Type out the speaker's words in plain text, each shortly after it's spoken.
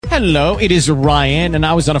Hello, it is Ryan, and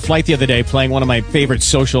I was on a flight the other day playing one of my favorite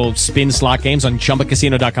social spin slot games on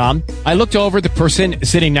ChumbaCasino.com. I looked over at the person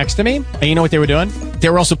sitting next to me, and you know what they were doing? They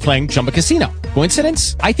were also playing Chumba Casino.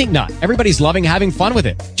 Coincidence? I think not. Everybody's loving having fun with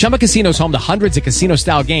it. Chumba Casino is home to hundreds of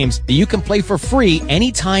casino-style games that you can play for free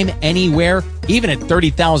anytime, anywhere, even at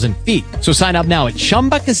 30,000 feet. So sign up now at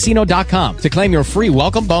ChumbaCasino.com to claim your free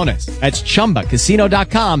welcome bonus. That's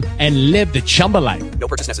ChumbaCasino.com and live the Chumba life. No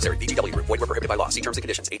purchase necessary. VGW. Void where prohibited by law. See terms and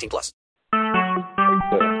conditions. 18+.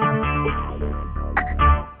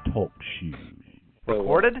 Talk shoes.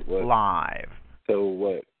 Recorded live. So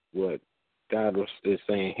what God is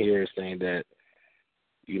saying here is saying that,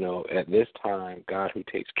 you know, at this time, God who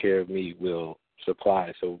takes care of me will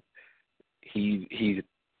supply. So he's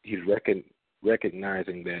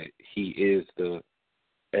recognizing that he is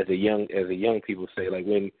as a young people say,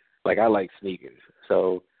 like I like sneakers.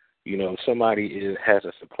 So, you know, if somebody has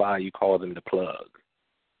a supply, you call them the plug.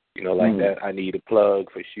 You know, like that. I need a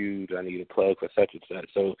plug for shoes. I need a plug for such and such.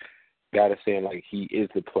 So God is saying, like, he is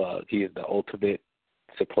the plug. He is the ultimate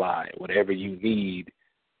supply. Whatever you need,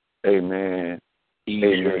 amen, he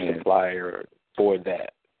is your supplier for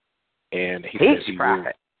that. And he says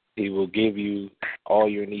he will give you all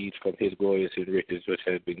your needs from his glorious and riches, which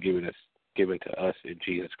has been given to us in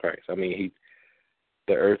Jesus Christ. I mean,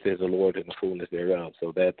 the earth is the Lord and the fullness thereof.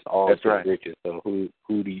 So that's all his riches. So who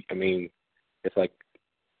do you, I mean, it's like,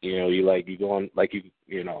 you know, you go on, like,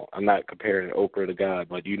 you know, I'm not comparing Oprah to God,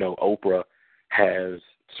 but, you know, Oprah has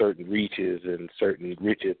certain reaches and certain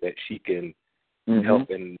riches that she can help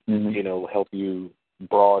and, you know, help you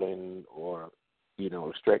broaden or, you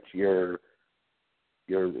know, stretch your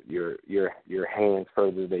hands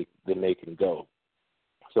further than they can go.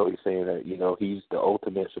 So he's saying that, you know, he's the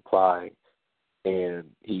ultimate supply, and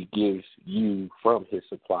he gives you from his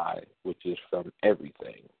supply, which is from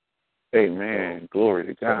everything. Amen. Glory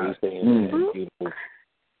to God. So he's saying that,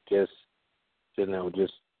 you know,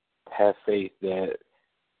 just have faith that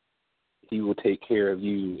he will take care of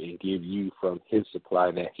you and give you from his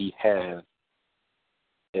supply that he has,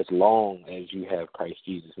 as long as you have Christ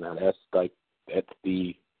Jesus. Now that's the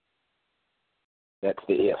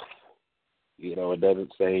if. You know, it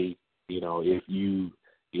doesn't say, you know,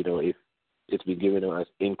 if it's been given to us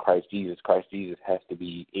in Christ Jesus has to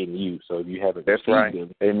be in you. So if you haven't received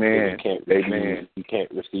him, amen. You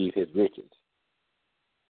can't receive his riches.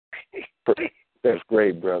 That's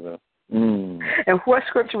great, brother. And what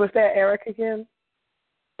scripture was that, Eric, again?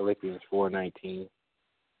 Philippians 4:19.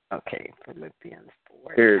 Okay, Philippians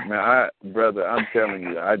 4. Here, man, brother, I'm telling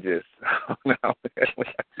you,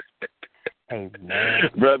 Amen.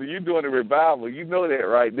 Brother, you're doing a revival. You know that,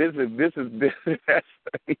 right? This is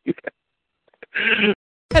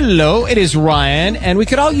Hello, it is Ryan, and we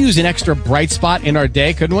could all use an extra bright spot in our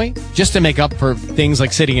day, couldn't we? Just to make up for things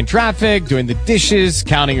like sitting in traffic, doing the dishes,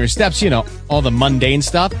 counting your steps, you know, all the mundane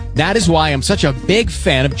stuff. That is why I'm such a big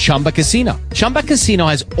fan of Chumba Casino. Chumba Casino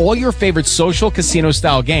has all your favorite social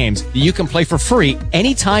casino-style games that you can play for free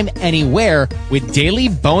anytime, anywhere with daily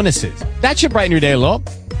bonuses. That should brighten your day a little.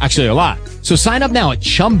 Actually, a lot. So sign up now at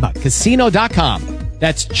ChumbaCasino.com.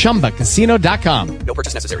 That's ChumbaCasino.com. No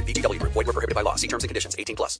purchase necessary. VGW. Void where prohibited by law. See terms and conditions. 18+.